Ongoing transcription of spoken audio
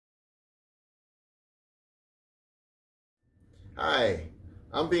Hi,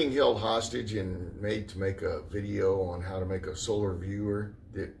 I'm being held hostage and made to make a video on how to make a solar viewer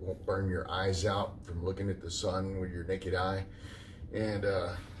that won't burn your eyes out from looking at the sun with your naked eye. And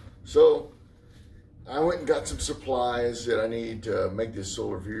so I went and got some supplies that I need to make this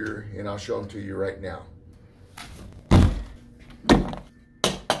solar viewer, and I'll show them to you right now.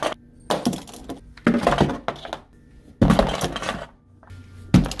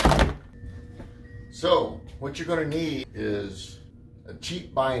 So what you're going to need is a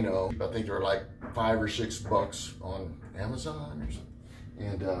cheap bino. I think they're like $5 or $6 on Amazon or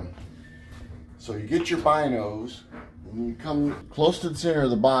something. And so you get your binos and you come close to the center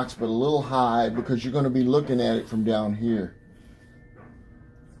of the box, but a little high, because you're going to be looking at it from down here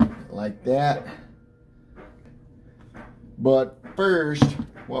like that. But first,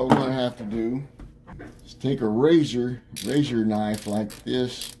 what we're going to have to do is take a razor knife like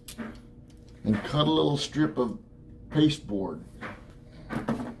this and cut a little strip of pasteboard.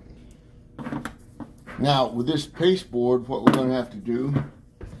 Now with this pasteboard, what we're going to have to do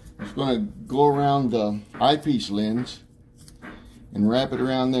is going to go around the eyepiece lens and wrap it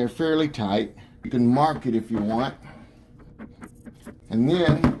around there fairly tight. You can mark it if you want, and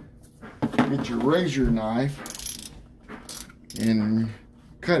then get your razor knife and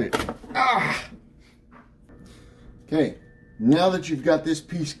cut it. Okay. Now that you've got this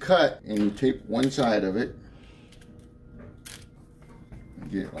piece cut, and you tape one side of it,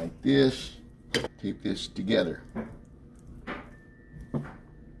 get it like this, tape this together.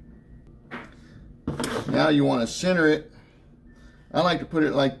 Now you want to center it. I like to put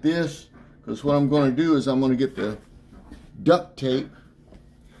it like this, because what I'm going to do is I'm going to get the duct tape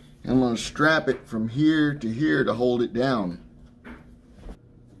and I'm going to strap it from here to here to hold it down.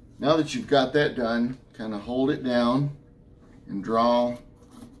 Now that you've got that done, kind of hold it down and draw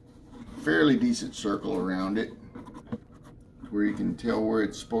a fairly decent circle around it where you can tell where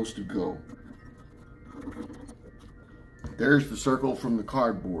it's supposed to go. There's the circle from the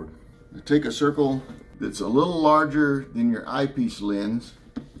cardboard. Now take a circle that's a little larger than your eyepiece lens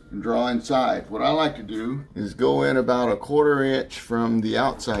and draw inside. What I like to do is go in about a 1/4 inch from the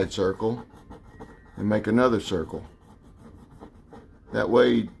outside circle and make another circle. That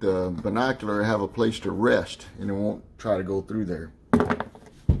way the binocular will have a place to rest and it won't try to go through there.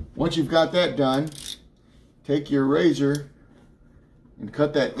 Once you've got that done, take your razor and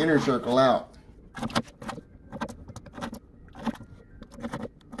cut that inner circle out.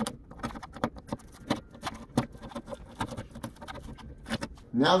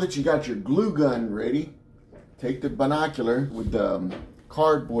 Now that you got your glue gun ready, take the binocular with the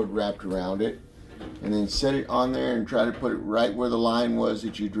cardboard wrapped around it and then set it on there and try to put it right where the line was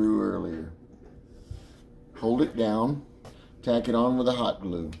that you drew earlier. Hold it down, tack it on with a hot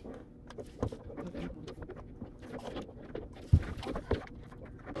glue.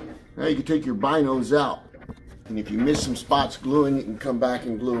 Now you can take your binos out, and if you miss some spots gluing, you can come back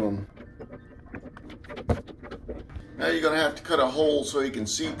and glue them. Now you're going to have to cut a hole so you can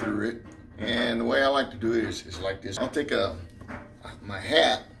see through it, and the way I like to do it is like this. I'll take my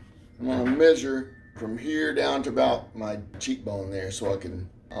hat, I'm going to measure from here down to about my cheekbone there, so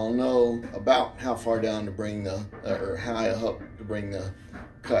I'll know about how far down to bring the, or how high up to bring the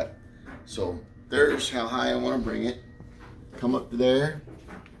cut. So there's how high I want to bring it. Come up to there.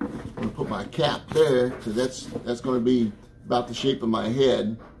 I'm going to put my cap there, because that's going to be about the shape of my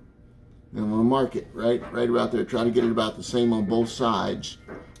head. And I'm going to mark it right about there. Try to get it about the same on both sides.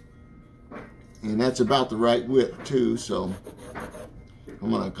 And that's about the right width too, so I'm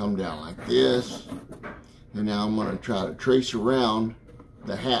going to come down like this, and now I'm going to try to trace around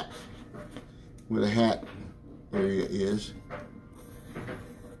the hat, where the hat area is,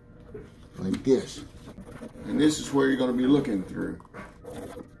 like this. And this is where you're going to be looking through.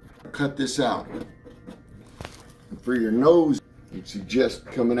 Cut this out. And for your nose, I'd suggest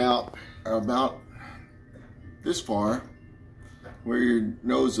coming out about this far, where your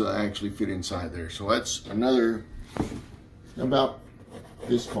nose will actually fit inside there. So that's another about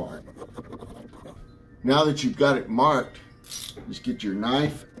this far. Now that you've got it marked, just get your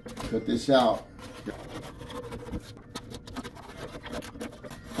knife, cut this out.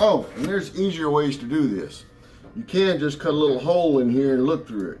 Oh, and there's easier ways to do this. You can just cut a little hole in here and look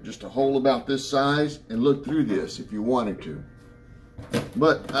through it. Just a hole about this size, and look through this if you wanted to.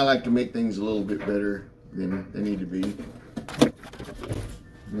 But I like to make things a little bit better than they need to be.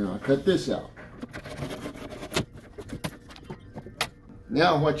 Now I cut this out.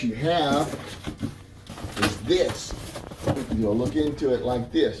 Now what you have is this. You'll look into it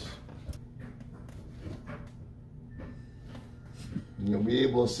like this. And you'll be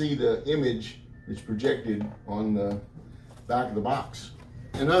able to see the image that's projected on the back of the box.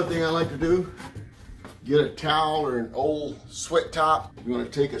 Another thing I like to do, get a towel or an old sweat top. You want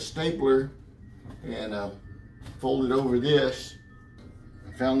to take a stapler and fold it over this.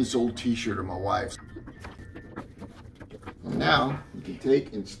 I found this old t-shirt of my wife's. And now you can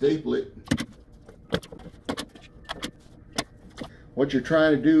take and staple it. What you're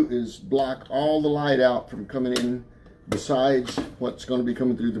trying to do is block all the light out from coming in besides what's going to be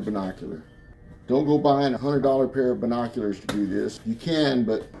coming through the binocular. Don't go buying a $100 pair of binoculars to do this. You can,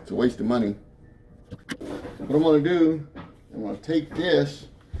 but it's a waste of money. What I'm going to do, I'm going to take this,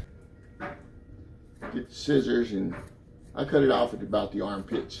 get the scissors, and I cut it off at about the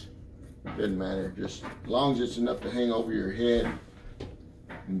armpits. Doesn't matter, just as long as it's enough to hang over your head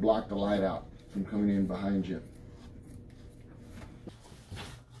and block the light out from coming in behind you.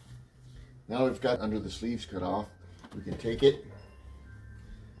 Now we've got under the sleeves cut off, we can take it,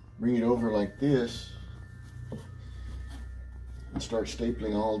 bring it over like this, and start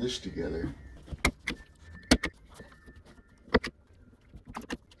stapling all this together.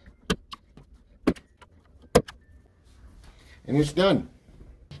 And it's done.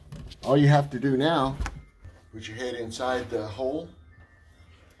 All you have to do now, put your head inside the hole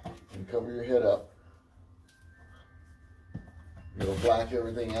and cover your head up. It'll black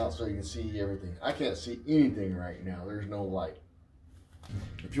everything out so you can see everything. I can't see anything right now. There's no light.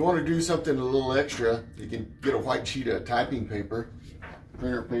 If you want to do something a little extra, you can get a white sheet of typing paper,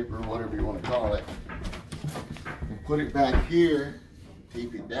 printer paper, whatever you want to call it, and put it back here,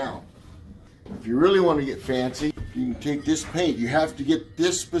 tape it down. If you really want to get fancy, you can take this paint. You have to get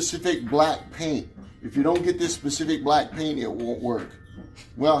this specific black paint. If you don't get this specific black paint, it won't work.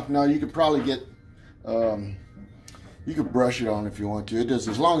 Well, no, you could probably get, you could brush it on if you want to. It does,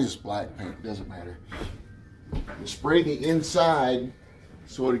 as long as it's black paint, it doesn't matter. You spray the inside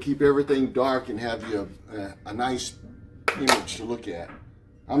so to keep everything dark and have you a nice image to look at.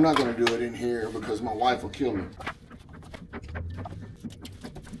 I'm not going to do it in here because my wife will kill me.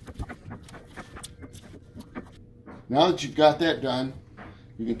 Now that you've got that done,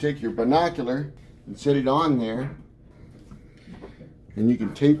 you can take your binocular and set it on there, and you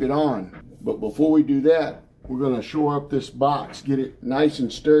can tape it on. But before we do that, we're going to shore up this box, get it nice and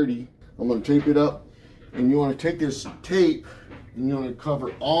sturdy. I'm going to tape it up, and you want to take this tape and you want to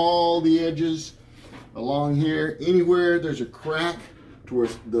cover all the edges along here. Anywhere there's a crack to where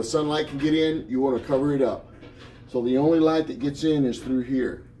the sunlight can get in, you want to cover it up. So the only light that gets in is through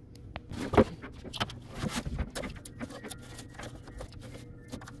here.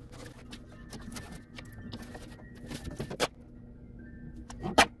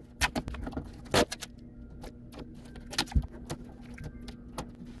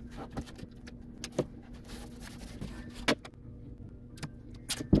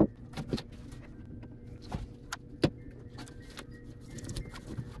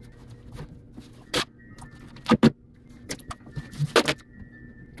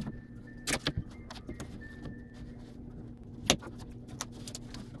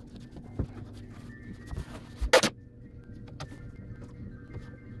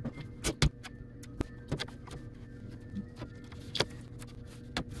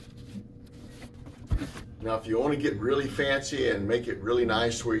 Now, if you want to get really fancy and make it really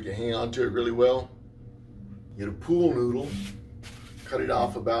nice where you can hang on to it really well, get a pool noodle, cut it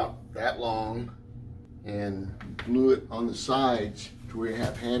off about that long, and glue it on the sides to where you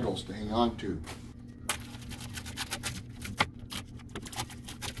have handles to hang on to.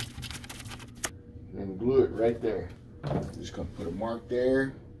 And glue it right there. I'm just going to put a mark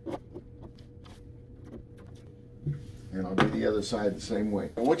there. And I'll do the other side the same way.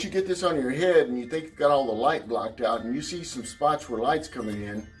 And once you get this on your head and you think you've got all the light blocked out and you see some spots where light's coming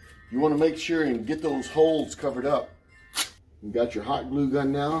in, you want to make sure and get those holes covered up. You got your hot glue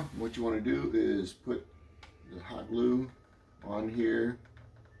gun now. What you want to do is put the hot glue on here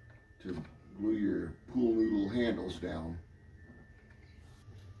to glue your pool noodle handles down.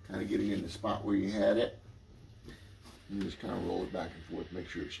 Kind of getting in the spot where you had it. And just kind of roll it back and forth, make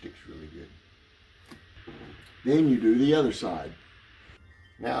sure it sticks really good. Then you do the other side.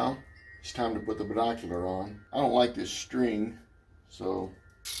 Now it's time to put the binocular on. I don't like this string, so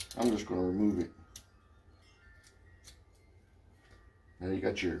I'm just going to remove it. Now you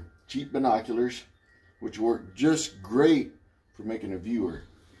got your cheap binoculars, which work just great for making a viewer.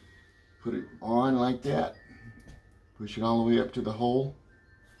 Put it on like that. Push it all the way up to the hole.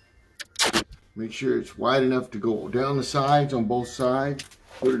 Make sure it's wide enough to go down the sides on both sides.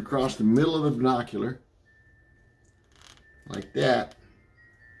 Put it across the middle of the binocular. Like that,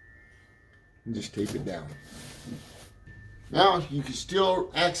 and just tape it down. Now you can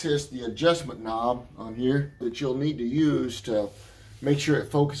still access the adjustment knob on here that you'll need to use to make sure it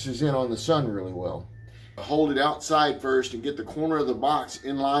focuses in on the sun really well. Hold it outside first and get the corner of the box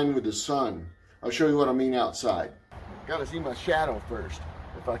in line with the sun. I'll show you what I mean outside. Gotta see my shadow first.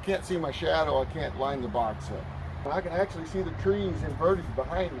 If I can't see my shadow, I can't line the box up. I can actually see the trees inverted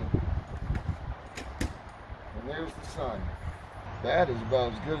behind me. And there's the sun. That is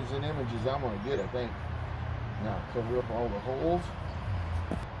about as good as an image as I'm gonna get, I think. Now cover up all the holes.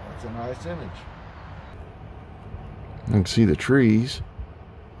 That's a nice image. You can see the trees.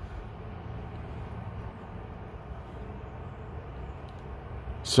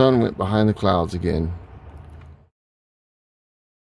 Sun went behind the clouds again.